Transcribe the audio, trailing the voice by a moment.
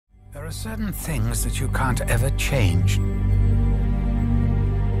There are certain things that you can't ever change.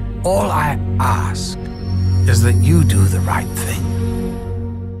 All I ask is that you do the right thing.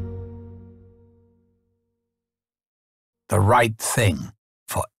 The right thing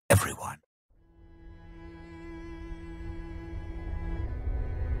for everyone.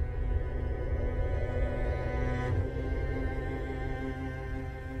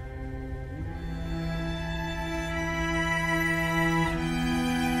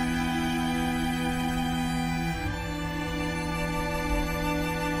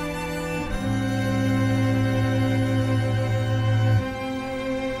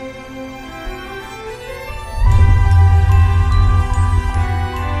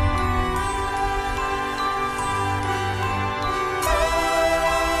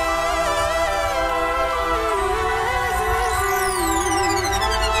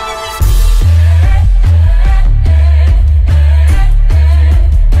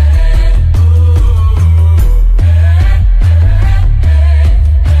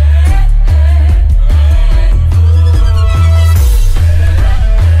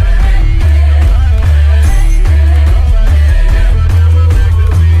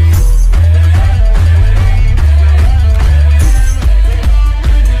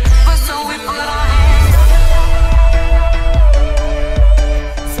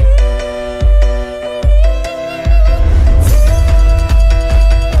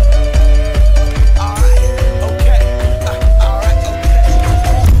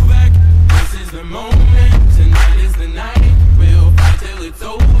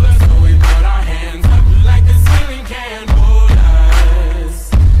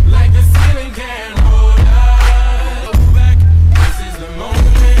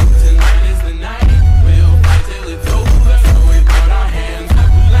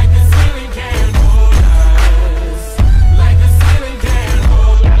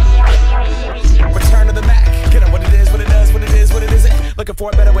 Looking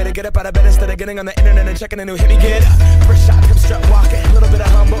for a better way to get up out of bed instead of getting on the internet and checking a new hit. Me get up, first shot, come strut walking. A little bit of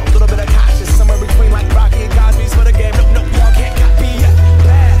humble, a little bit of cautious, somewhere between like Rocky and Cosby's for the game. Nope, y'all can't copy yet.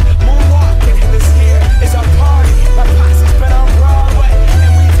 Bad moonwalking, and this here is our party. My posse's been on Broadway,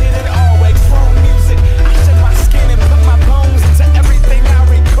 and we did it all way. Chrome music, I shed my skin and put my bones into everything I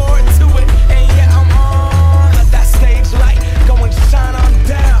record to it. And yeah, I'm on. Let that stage light go and shine on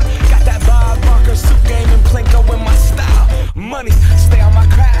down. Got that Bob Barker suit game and Plinko in my style. Money, stay on my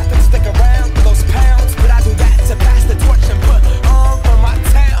craft and stick around for those pounds. But I do that to pass the torch and put on for my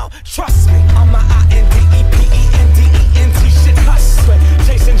town. Trust me, I'm my INDEPENDENT shit hustling.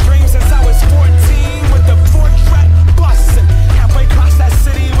 Chasing dreams since I was 14 with the 4-track bustin'. Halfway across that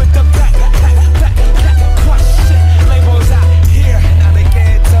city with the back crush shit. Labels out here, now they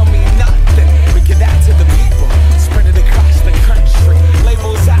can't tell me nothing. We give that to the people, spread it across the country.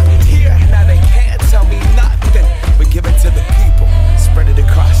 Labels out here, now they can't tell me nothing. We give it to the people, spread it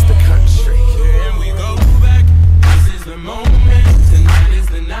across the country. Here we go back, this is the moment, tonight is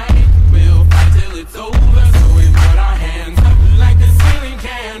the night. We'll fight till it's over, so we put our hands up like the ceiling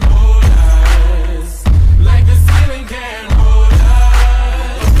can't hold us. Like the ceiling can't hold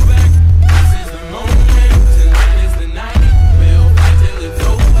us. Go back, this is the moment, tonight is the night. We'll fight till it's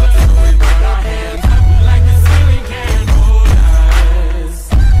over, so we put our hands up like the ceiling can't hold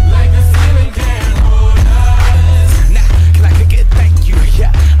us. Like the ceiling can't hold us. Now, can I kick it? Thank you,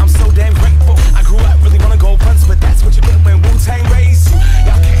 yeah, I'm so damn grateful. I grew up really wanna go fronts, but that's what you get when Wu-Tang raised you.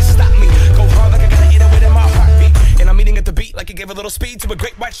 Y'all can't stop me, go hard like I gotta eat it within my heartbeat. And I'm eating at the beat like it gave a little speed to a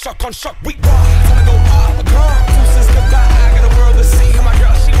great white shark on shark week. Time to go all gone, deuces goodbye. I got a world to see, and my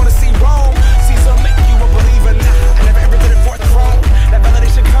girl, she wanna see Rome. Caesar make you a believer now. I never ever did it for the throne. That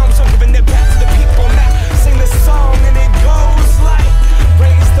validation comes from giving it back to the people now. Sing this song and it goes like,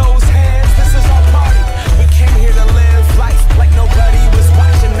 raise those hands, this is our party. We came here to live life like nobody was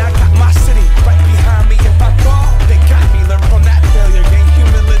watching. I got my city right behind me. If I fall, they got me. Learn from that failure, gain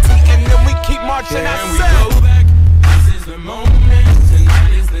humility, and then we keep marching. Here I we said, go back, this is the moment,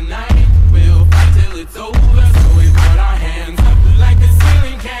 tonight is the night. We'll fight till it's over, so we put our hands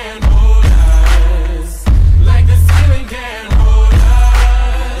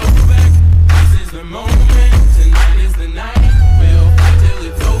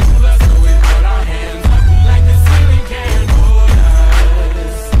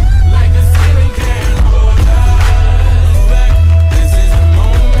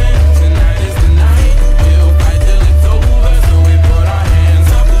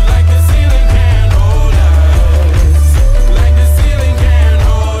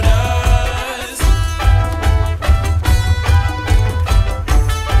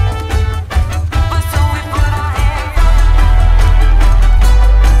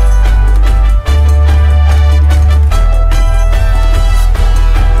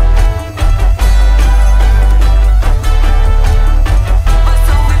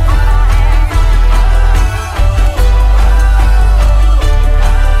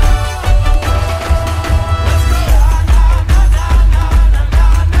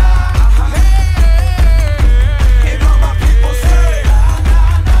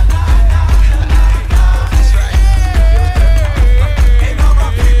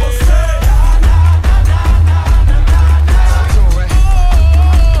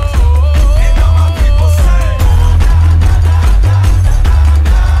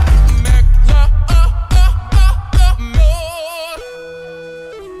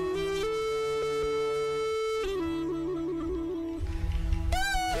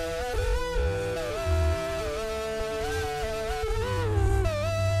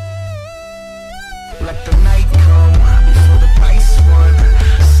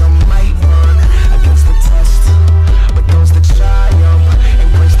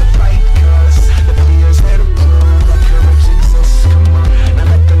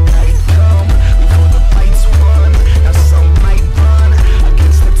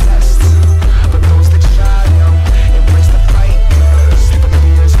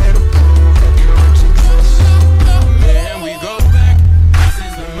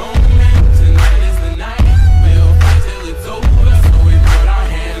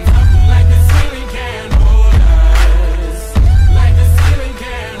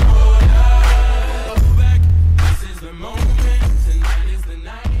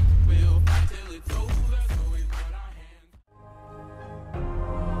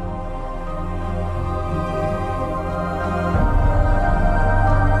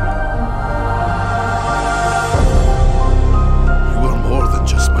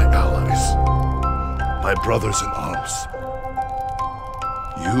brothers in arms.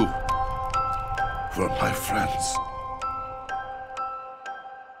 You were my friends.